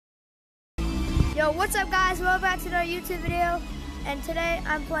Yo, what's up guys? Welcome back to another YouTube video, and today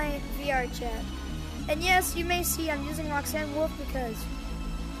I'm playing VR Chat. And yes, you may see I'm using Roxanne Wolf because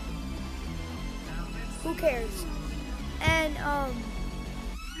who cares? And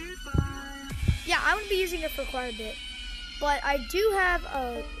yeah, I'm gonna be using it for quite a bit. But I do have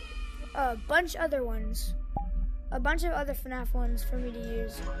a bunch of other ones. A bunch of other FNAF ones for me to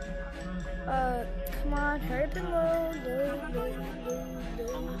use. Come on, hurry up and load.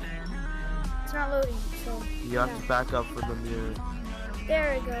 It's not loading, so. You have to back up for the mirror.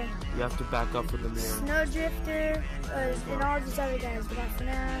 There we go. You have to back up for the mirror. Snowdrifter, and all these other guys. We got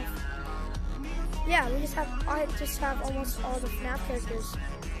FNAF. Yeah, I just have almost all the FNAF characters.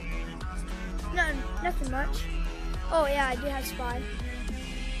 Nothing much. Oh yeah, I do have Spy.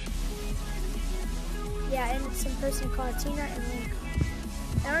 Yeah, and some person called Tina and Link.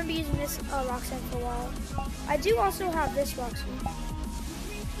 And I'm gonna be using this Roxanne for a while. I do also have this Roxanne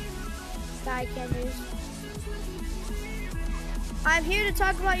that I can use. I'm here to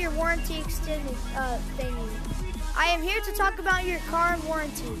talk about your warranty extended thingy. I am here to talk about your car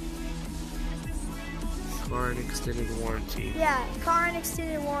warranty. Car and extended warranty. Yeah, car and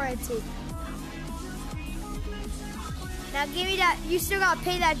extended warranty. Now give me that. You still gotta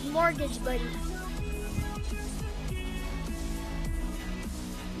pay that mortgage, buddy.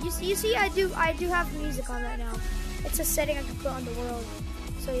 You see, I do have music on right now. It's a setting I can put on the world.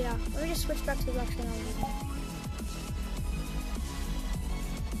 So yeah, let me just switch back to the Roxanne already.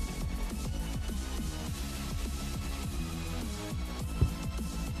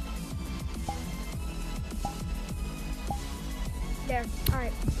 There,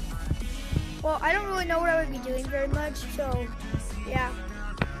 alright. Well, I don't really know what I would be doing very much, so yeah.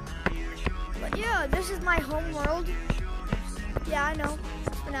 But yeah, this is my home world. Yeah, I know.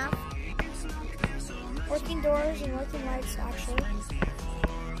 FNAF. Working doors and working lights, actually.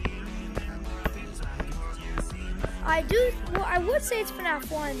 I would say it's FNAF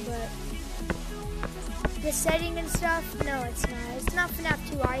 1, but the setting and stuff, no, it's not. It's not FNAF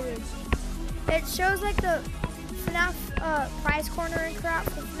 2 either. It shows like the FNAF prize corner and crap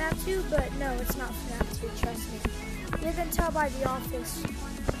from FNAF 2, but no, it's not FNAF 2, trust me. You can tell by the office.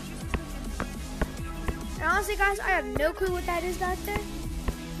 And honestly, guys, I have no clue what that is back there.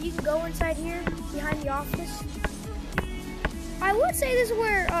 You can go inside here, behind the office. I would say this is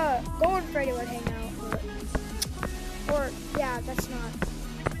where Golden Freddy would hang out, but... Or, yeah, that's not.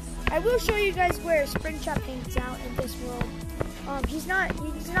 I will show you guys where Springtrap hangs out in this world. He's not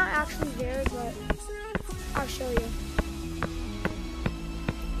actually there, but I'll show you.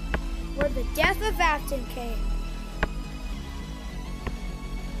 Where the death of Afton came.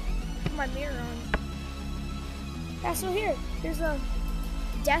 Put my mirror on. Yeah, so here's a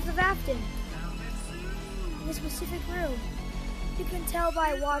death of Afton. In a specific room. You can tell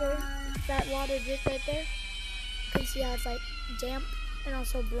by water, that water drip right there. You can see how it's like damp and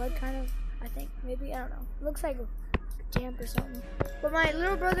also blood kind of, I think, maybe, I don't know. It looks like damp or something. But my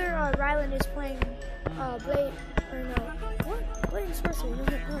little brother, Rylan, is playing, Blade and Sorcery,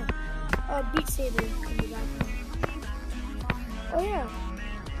 no. Beat Saber in the background. Oh yeah.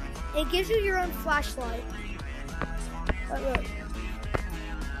 It gives you your own flashlight. But look.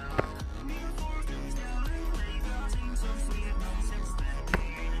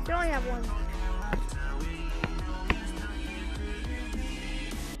 You only have one.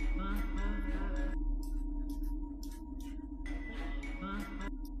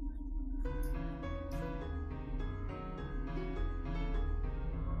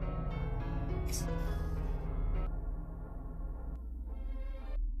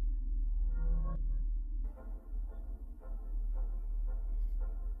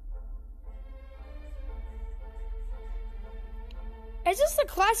 Is this the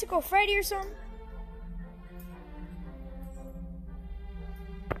classical Freddy or something?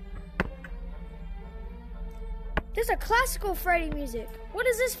 There's a classical Freddy music. What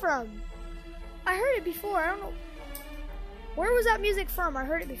is this from? I heard it before. I don't know. Where was that music from? I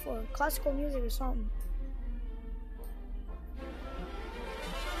heard it before. Classical music or something.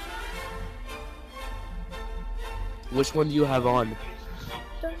 Which one do you have on?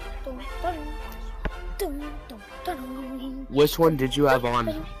 Dun, dun, dun, dun, dun, dun. Which one did you have on?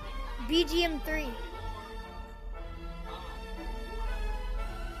 BGM 3.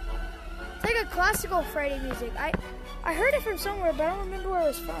 It's like a classical Freddy music. I heard it from somewhere, but I don't remember where it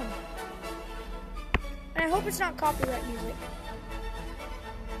was from. And I hope it's not copyright music.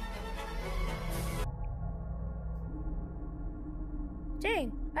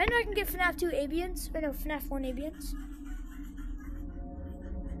 Dang, I know I can get FNAF 2 ambience, or no, FNAF 1 ambience.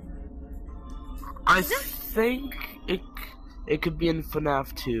 I think it could be in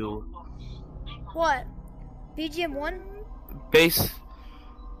FNAF 2. What? BGM 1? Base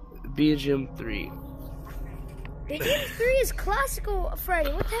BGM 3. BGM 3 is classical,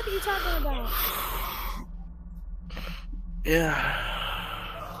 Freddy. What the heck are you talking about? Yeah.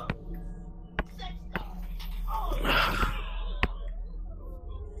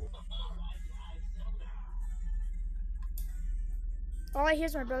 All I hear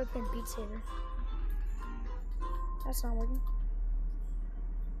is my brother playing Beat Saber. That's not working.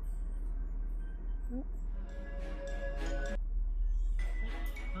 Nope.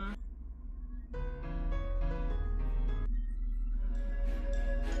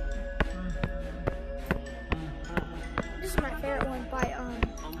 This is my favorite one by,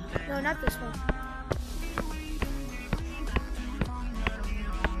 no, not this one.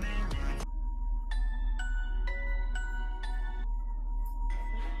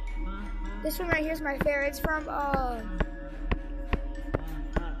 This one right here is my favorite. It's from,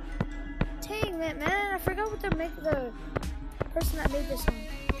 dang it, man. I forgot what the person that made this one.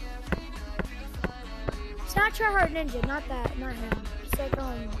 It's not Try Hard Ninja, not him. It's like,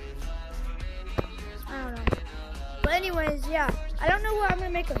 I don't know. But anyways, yeah. I don't know what I'm gonna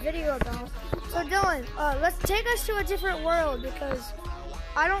make a video about. So Dylan, let's take us to a different world because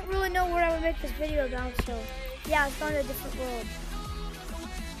I don't really know what I would make this video about, so yeah, let's go to a different world.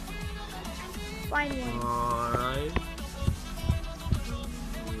 Find one. Alright.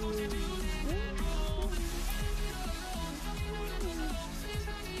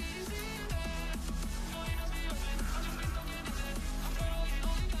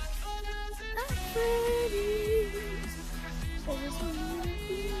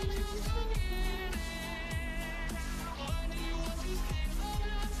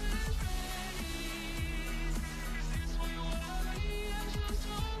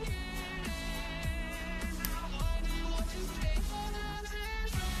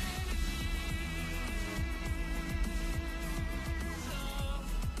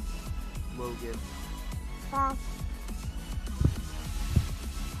 Logan. Huh?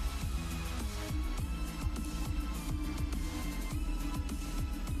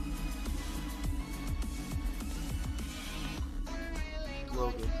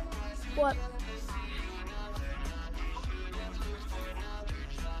 Logan. What?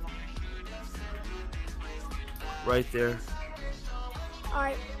 Right there.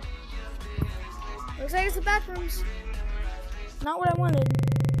 Alright. Looks like it's the bathrooms. Not what I wanted.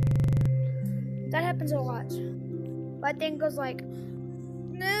 That happens a lot. My thing goes like,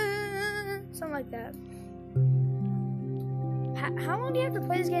 nah, something like that. How long do you have to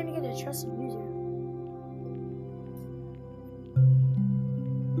play this game to get a trusted user?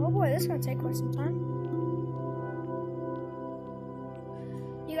 Oh boy, this is gonna take quite some time.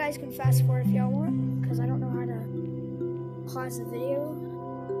 You guys can fast forward if y'all want, because I don't know how to pause the video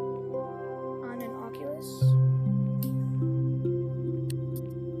on an Oculus.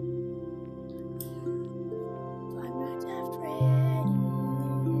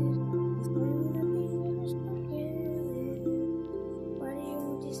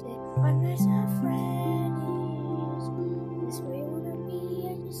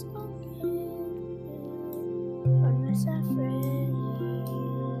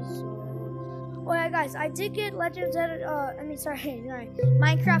 Oh yeah, guys, I did get Legends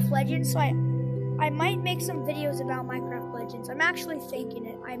Minecraft Legends, so I might make some videos about Minecraft Legends. I'm actually thinking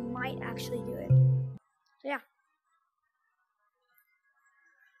it. I might actually do it. So yeah.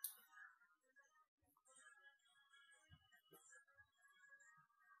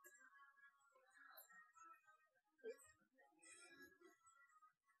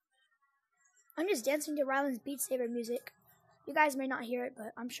 I'm just dancing to Ryland's Beat Saber music. You guys may not hear it,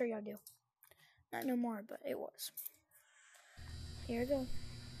 but I'm sure y'all do. Not no more, but it was. Here we go.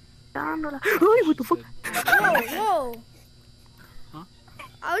 What the fuck? Whoa! Huh?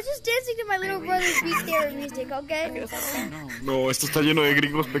 I was just dancing to my little brother's Beat Saber music, okay? No, esto está lleno de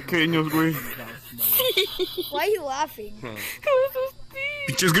gringos pequeños, güey. Why are you laughing?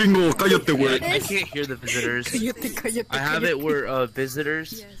 Pinches gringos, cállate, güey. I can't hear the visitors. I have it where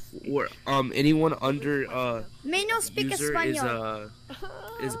visitors, where anyone under May no speak user Espanol.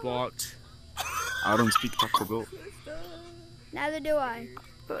 is blocked. I don't speak Taco Bell. Neither do I.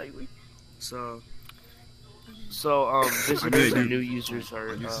 So visitors and new users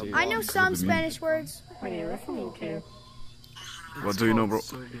are. I know some Spanish words. What do you know, bro?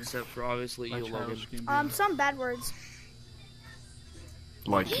 Except for obviously you, Logan. Some bad words.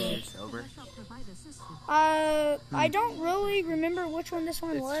 Like. I don't really remember which one this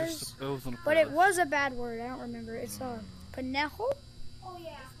one was, but it was a bad word. I don't remember. It's panejo. Oh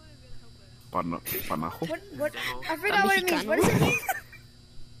yeah. Panajo? What? I forgot what it means. What does it mean?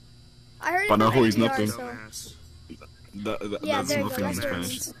 I heard Panajo it is from nothing. NPR, so. Dumbass. Yeah, That's there you go. nothing in That's what it Spanish.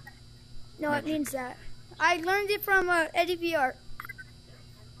 means. No, it means that. I learned it from Eddie VR.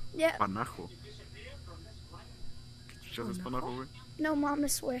 Yeah. Panajo. ¿Qué chuchas es panajo, güey? No, mama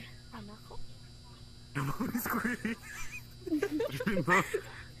swear. ¿Panajo? No mames, güey. No.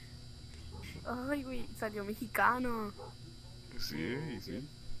 Ay, güey, salió mexicano. Sí, sí.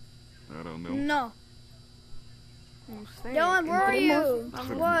 I don't know. No. No sé. Dylan, where are you?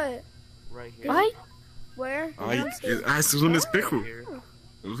 Entremos. What? Right here. Ay, Where? Ay, esto es un espejo. Right here.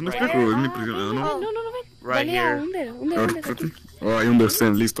 Es un espejo, es mi impresión. ¿No? Oh. no, ven. Right Dale, here. ¿dónde? A ver, espérate. Oh, hay un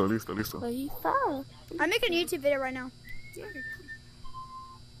descent. Listo, listo, listo. Ahí está. I'm making a YouTube video right now.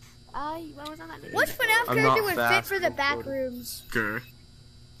 Ay, vamos a darle. What FNAF I'm character not would fit fast, for the go back for it. rooms? ¿Qué?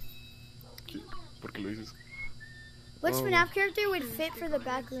 ¿Por qué lo dices? Which Oh. FNAF character would fit for the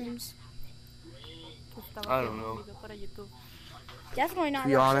back rooms? I don't know. Para YouTube. Definitely not To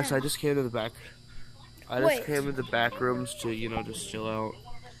be honest, I Roxanne. just came to the back. I just Wait. came to the back rooms to, you know, just chill out.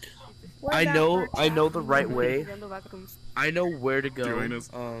 What I about know Roxanne? the right way. Mirando backrooms. I know where to go. Join us.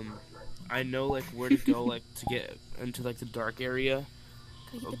 I know like where to go, like to get into like the dark area.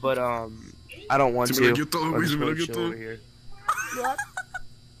 But I don't want Se me to. lagueó todo, I'm güey, just se me gonna lagueó chill todo. over here. What?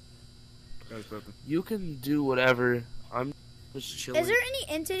 Ah, espérate. You can do whatever. I'm just chilling Is there any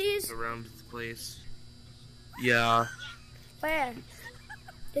entities? around the place. Yeah, Where?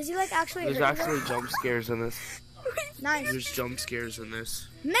 Does he like actually there's hurt actually jump scares in this. you? Nice. There's jump scares in this.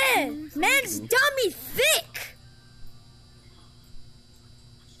 Man's dummy thick.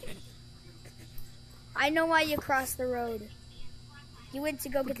 I know why you crossed the road. You went to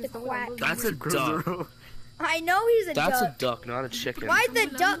go get the quack. That's a duck. I know he's a That's a duck. duck, not a chicken. Why'd the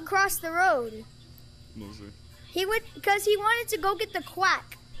duck cross the road? No sé. He went because he wanted to go get the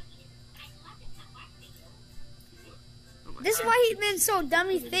quack. This is why he's been so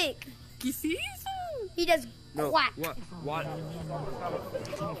dummy thick. ¿Qué es eso? He does No, quack.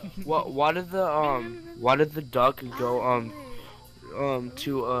 why did the duck go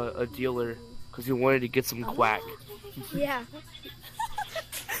to a dealer because he wanted to get some quack? Yeah.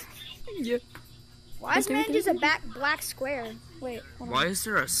 Yeah. Why is man just a black square? Wait. Hold on. Why is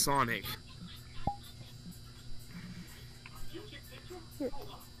there a Sonic?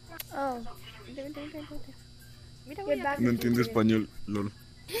 Oh. Mira, back. No entiende español, lol.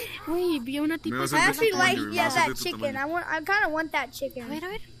 Güey, vi a una Me tipa. vas a I hacer actually tu like tamaño, me yeah vas a that hacer tu chicken. tamaño. I kind of want that chicken. A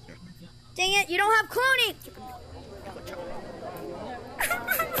ver. Dang it! You don't have cloning.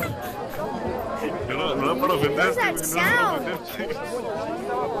 No, para ofender. What is that sound?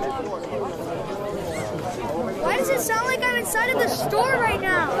 Why does it sound like I'm inside of the store right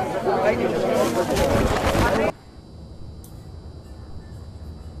now?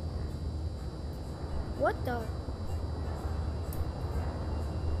 What the?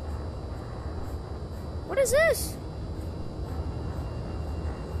 What is this?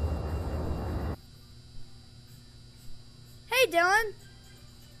 Hey, Dylan.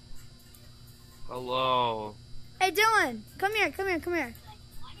 Hello. Hey, Dylan. Come here.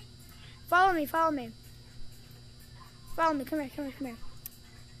 Follow me. Follow me. Come here.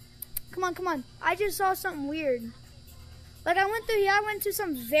 Come on. I just saw something weird. Like I went to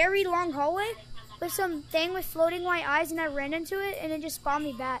some very long hallway with some thing with floating white eyes and I ran into it and it just spawned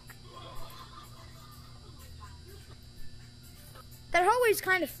me back. That hallway's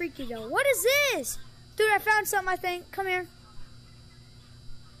kind of freaky though. What is this? Dude, I found something I think. Come here.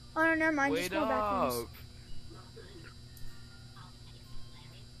 Oh no, never mind. Just Wait go back rooms. up.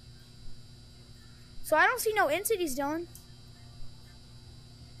 So I don't see no entities, Dylan.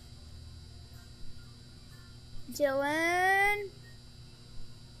 Dylan.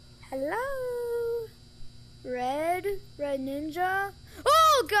 Hello. Red Ninja.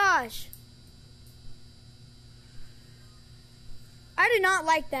 Oh gosh. I did not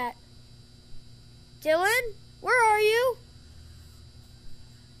like that. Dylan, where are you?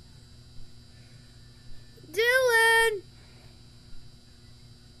 Dylan.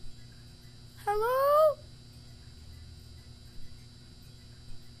 Hello?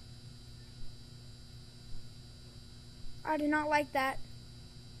 I do not like that.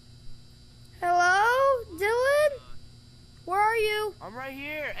 Hello? Dylan? Where are you? I'm right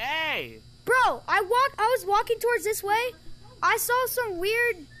here. Hey. Bro, I was walking towards this way. I saw some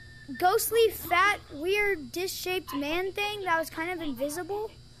weird, ghostly, fat, weird, dish-shaped man thing that was kind of invisible,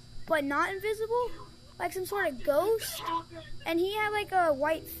 but not invisible. Like some sort of ghost. And he had like a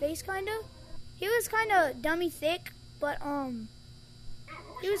white face, kind of. He was kind of dummy thick, but,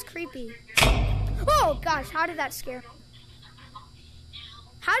 he was creepy. Oh, gosh, how did that scare me?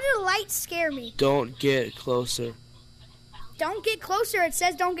 How did the light scare me? Don't get closer. Don't get closer. It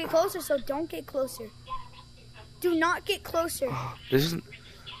says don't get closer, so don't get closer. Do not get closer. This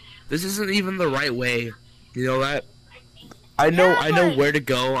isn't even the right way. You know that? I know but- where to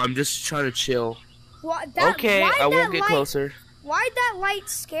go. I'm just trying to chill. Why'd Okay, I won't get light, closer. Why'd that light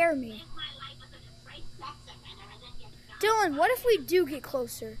scare me? Dylan, what if we do get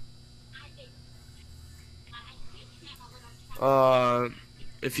closer?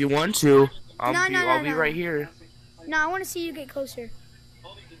 If you want to, I'll No, be no. right here. No, I want to see you get closer.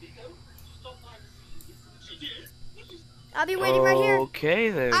 I'll be waiting right here. Okay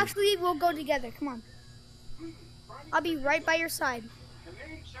then. Actually, we'll go together. Come on. I'll be right by your side.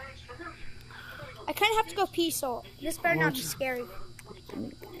 I kind of have to go pee, so this better not be scary.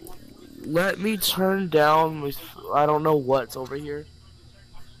 Let me turn down. I don't know what's over here.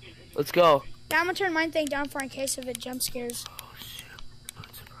 Let's go. Now I'm gonna turn my thing down for in case of it jump scares.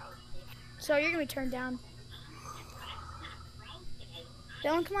 So you're gonna be turned down.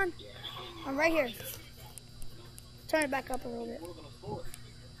 Dylan, come on. I'm right here. Turn it back up a little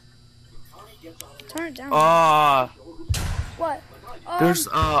bit. Turn it down. What? There's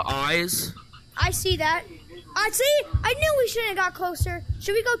eyes. I see that. I see. I knew we shouldn't have got closer.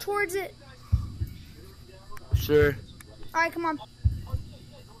 Should we go towards it? Sure. All right, come on.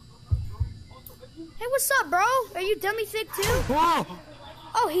 Hey, what's up, bro? Are you dummy thick too? Whoa!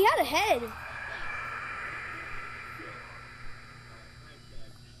 Oh, he had a head.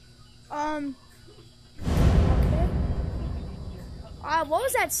 Okay. What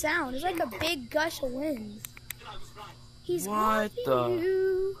was that sound? It's like a big gush of wind. He's What haunting the-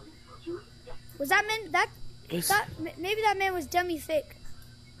 you. Was that man? Maybe that man was dummy thick.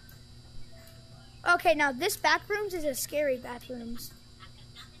 Okay, now this back rooms is a scary bathrooms.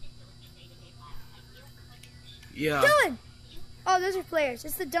 Yeah. Dylan! Oh, those are players.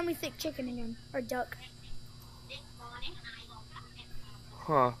 It's the dummy thick chicken again. Or duck.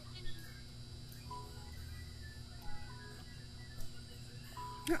 Huh.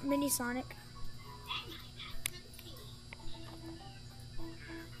 Mini Sonic.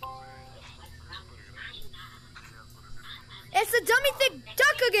 It's the dummy thick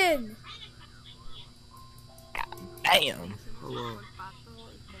duck again! Damn. Hello.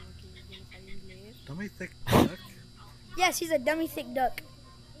 Dummy thick duck? Yes, he's a dummy thick duck.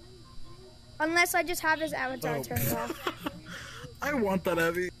 Unless I just have his avatar Oh. turned off. I want that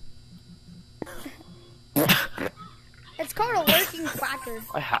heavy. It's called a working quacker.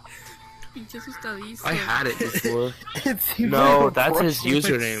 I Jesús está listo. had it before. It seems No, like that's I'm his brushing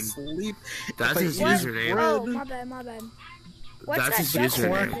my username. sleep. That's his What? username. Oh, my bad, my bad. What's That's that his duck username.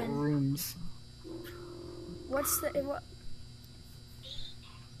 Quack again? rooms. What's the... What?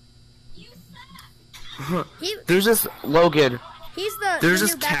 He, There's this Logan. he's the There's the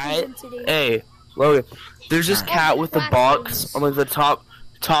this new bathroom cat. entity. Hey, Logan. There's this cat with the box on like the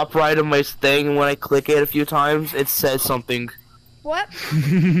top right of my thing, and when I click it a few times, it says something. What?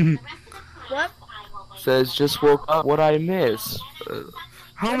 What? Says just woke up. What I miss?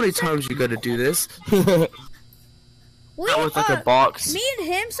 How many times you gotta do this? We, With like a box. me and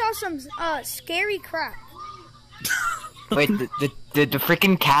him saw some scary crap. Wait, the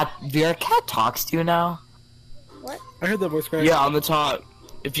freaking cat. Your cat talks to you now? I heard that voice crack. Yeah, on the top.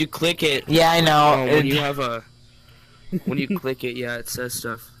 If you click it, Yeah, I know. when you have a, when you click it, yeah, it says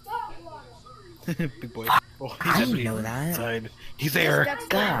stuff. Big boy. Oh, I didn't know that. inside. He's there. That's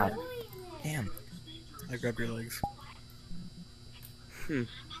God. the- Damn. I grab your legs. No,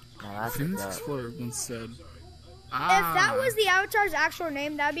 that's Phoenix that. Explorer once said, If that was the avatar's actual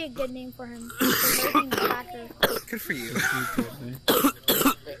name, that'd be a good name for him. The working quacker. good for you.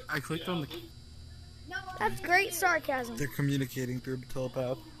 I clicked on the. That's great sarcasm. They're communicating through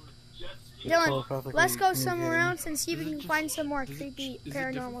telepath. Dylan, Telepathically let's go somewhere communicating. else and see if we can find some more creepy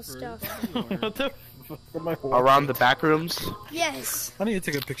paranormal stuff. What the fuck am I watching? Around the back rooms. Yes. I need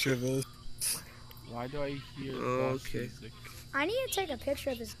to take a picture of this. Why do I hear Okay. music? I need to take a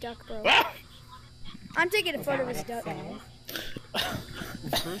picture of this duck, bro. I'm taking a photo of this duck.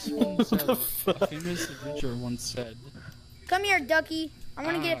 The first one said, a famous adventurer once said, Come here, ducky. I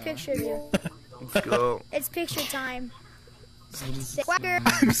want to get a picture of you. Let's go. It's picture time. what is Say this? quacker.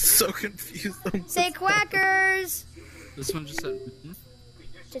 I'm so confused. Say quackers. This one just said,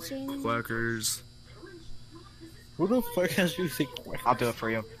 Cha-ching. Quackers. Who the fuck has you say quack? I'll do it for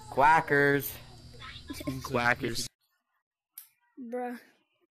you. Quackers. Quackers. Bruh.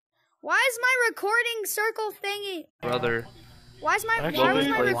 Why is my recording circle thingy? Brother. Why was my Logan's playing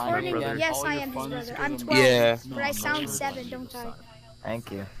recording? with my brother. Yes, All I your am his fun is brother. gonna I'm be- 12. Yeah. But I sound 7, don't I?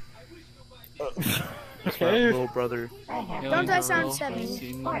 Thank you. That's my little brother. Don't I sound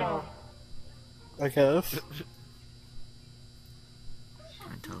 7? I guess.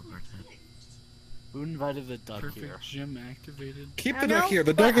 I teleported. Who invited the duck Perfect here? gym activated. Keep I the duck know, here.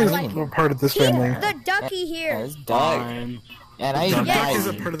 The but duck I is like a part of this Keep family. the ducky Yeah, here. it's Doug. Fine. And I The even duck Yes. is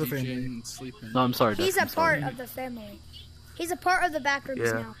a died. part of the DJ family. and sleeping. No, I'm sorry. He's Duck, a I'm sorry. part of the family. He's a part of the back rooms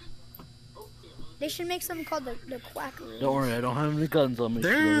Yeah. now. They should make something called the quack room. Don't worry, I don't have any guns on me.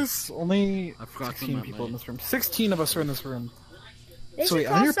 There's only I forgot 16 them at people in my- this room. 16 of us are in this room. They So should wait,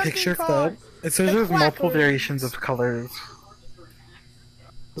 call on your something picture, called Fab, it says the there's quack multiple room. variations of colors.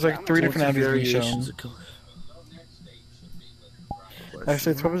 There's like 3 different Abby's being shown. Variations of color.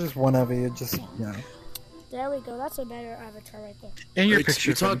 Actually, it's probably just one Abby. It just, yeah. There we go. That's a better avatar right there. In your Wait,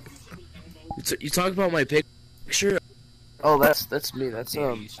 picture, you talk. You talk about my picture. Oh, that's me. That's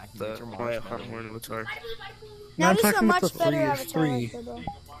my horn avatar. No, Now I'm this is a talking about much the better three- avatar three. right there, bro.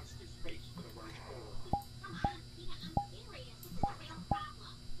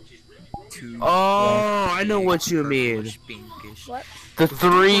 Oh, I know what you mean. What? The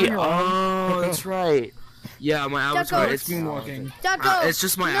 3. Oh, that's right. Yeah, my avatar. Ducko. It's moonwalking. Ducko. it's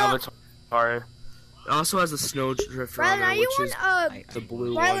just my No. avatar. It also has a snow drifter on Rylan, are it, you which is on the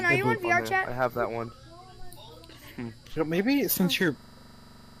blue Rylan, one. are you on The blue VR one. chat? I have that one. So maybe since you're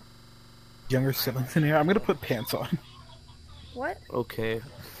younger siblings in here, I'm gonna put pants on. What? Okay.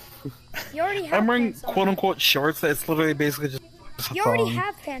 You already have I'm wearing pants on. quote unquote shorts that's literally basically just a You already thong.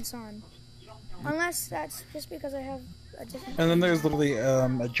 have pants on. Unless that's just because I have a different. And then there's literally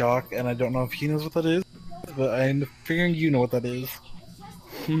a jock, and I don't know if he knows what that is, but I'm figuring you know what that is.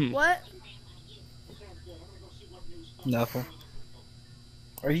 What? Nothing.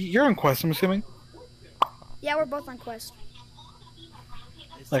 You're on Quest, I'm assuming? Yeah, we're both on Quest.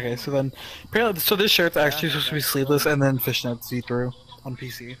 Okay, so then apparently, so this shirt's actually supposed to be sleeveless and then fishnet see-through on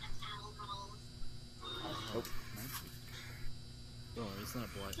PC. Oh, it's not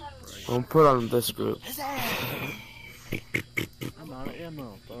black. Right. Don't put on this group. I'm out of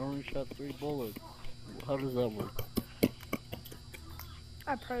ammo, but I only shot 3 bullets. How does that work?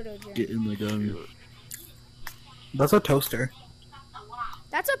 A proto gym. Get in the gun. That's a toaster.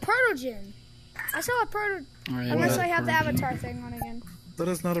 That's a proto gym. I saw a proto. Alright, Unless well, I have the Proto Gym. avatar thing on again. That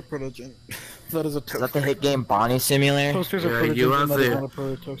is not a protogen. That is a Is toaster. that the hit game Bonnie Simulator? Toasters are Yeah, protogen, you have that is the- not a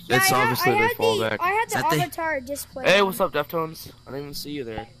proto toaster. Yeah, It's I had, obviously I their had the, fallback. I had the Is that the- avatar display. Hey, on. what's up, Deftones? I didn't even see you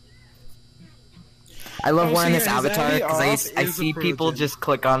there. I love Oh, wearing see, this his avatar Abby because off I is a see people protogen. just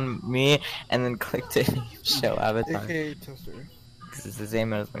click on me and then click to show avatar. AKA toaster. Because it's the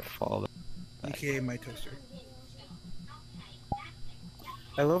same as my fallback. AKA my toaster.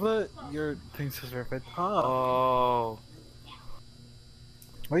 I love that your thing says verified. Oh.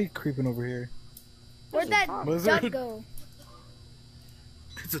 Why are you creeping over here? Where'd that Wizard. duck go?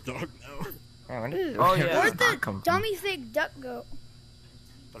 It's a dog now. Man, where did, Oh, where yeah. did Where'd that the come from? dummy thick duck go?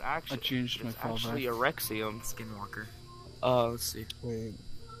 But I actually, changed my it's actually fallback. Erexium. Skinwalker. Let's see. Wait.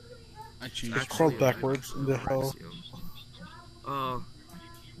 I changed Just my crawl Actually, backwards into hell. Erexium. Oh.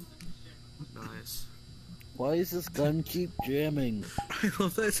 Nice. Why does this gun keep jamming? I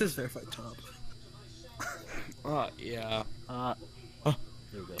love that it says verified top. Yeah. Here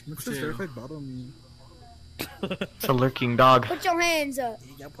we go. It says verified bottom. It's a lurking dog. Put your hands up.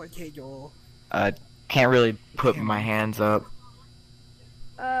 Can't really put my hands up.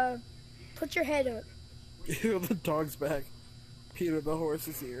 Put your head up. Ew, the dog's back. Peter the horse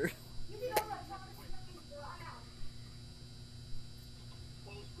is here.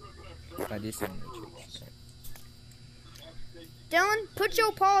 I do something. Dylan, put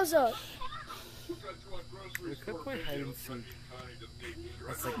your paws up. We could play hide and seek.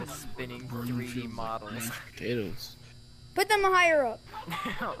 That's like a spinning 3D model. Potatoes. Put them higher up.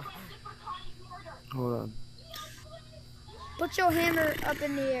 Hold on. Put your hammer up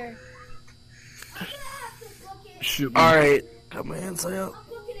in the air. Shoot me. Alright. Got my hands up.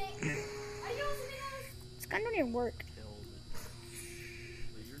 This gun don't even work.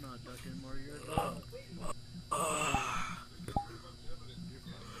 You're not ducking, Mario.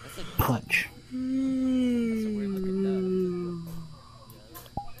 Punch.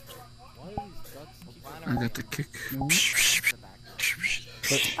 I got the kick.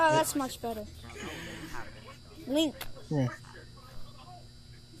 Oh, that's much better. Link. Yeah.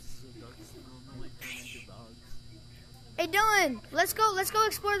 Hey Dylan, let's go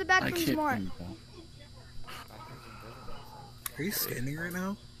explore the back I rooms can't more. think about. Are you standing right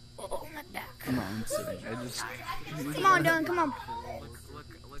now? Oh, not back. Come on, sitting. I just. Come on, Dylan, come on.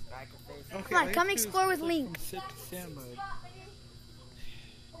 Okay, Come on, come explore with Link. Sit to stand mode.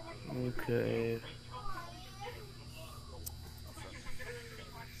 Okay.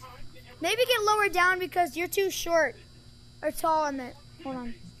 Maybe get lower down because you're too short. Or tall, I meant. Hold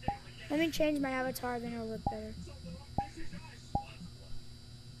on. Let me change my avatar, then it'll look better.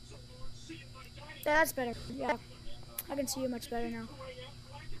 Yeah, that's better. Yeah, I can see you much better now.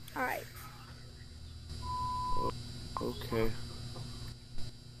 All right. Okay.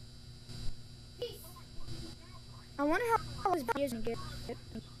 I wonder how his videos can get.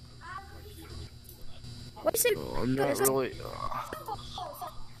 What do you say? Oh, I'm not really.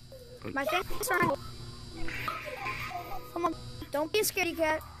 My thing's fine. Come on, don't be a scaredy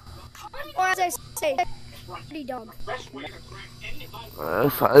cat. Or as I say, scaredy dog.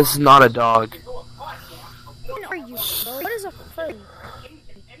 This is not a dog. What are you? What is a furry?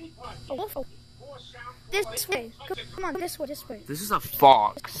 A wolf? This way. Come on, this way, this way. This is a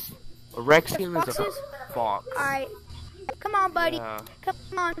fox. A Rexium is a fox. Alright. Come on, buddy. Yeah.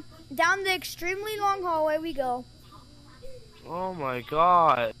 Come on. Down the extremely long hallway we go. Oh my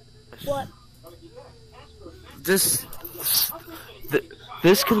god. What? This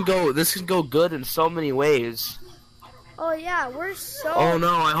can go good in so many ways. Oh yeah, we're so. Oh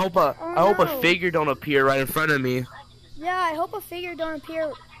no! I hope no. a figure don't appear right in front of me. Yeah, I hope a figure don't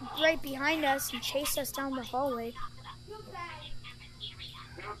appear right behind us and chase us down the hallway.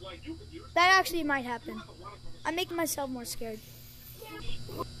 That actually might happen. I'm making myself more scared.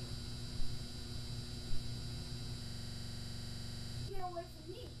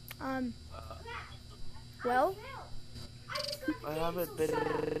 Well, I haven't been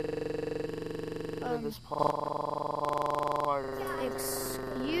in this part.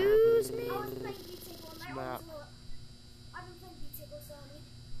 excuse me? Snap.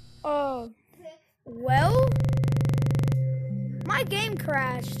 Well, my game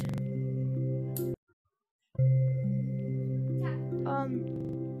crashed.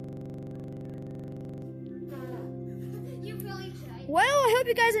 Well, I hope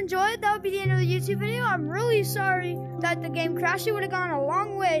you guys enjoyed. That would be the end of the YouTube video. I'm really sorry that the game crashed. It would have gone a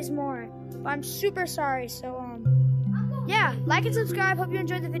long ways more. But I'm super sorry. So, yeah, like and subscribe. Hope you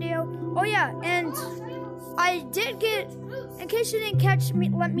enjoyed the video. Oh, yeah, and I did get, in case you didn't catch me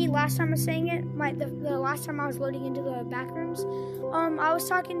last time I was saying it, the last time I was loading into the back rooms, I was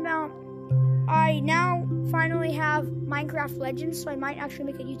talking about I now finally have Minecraft Legends, so I might actually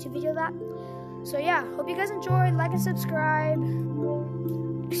make a YouTube video of that. So yeah, hope you guys enjoyed. Like and subscribe.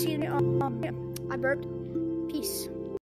 See you. I burped. Peace.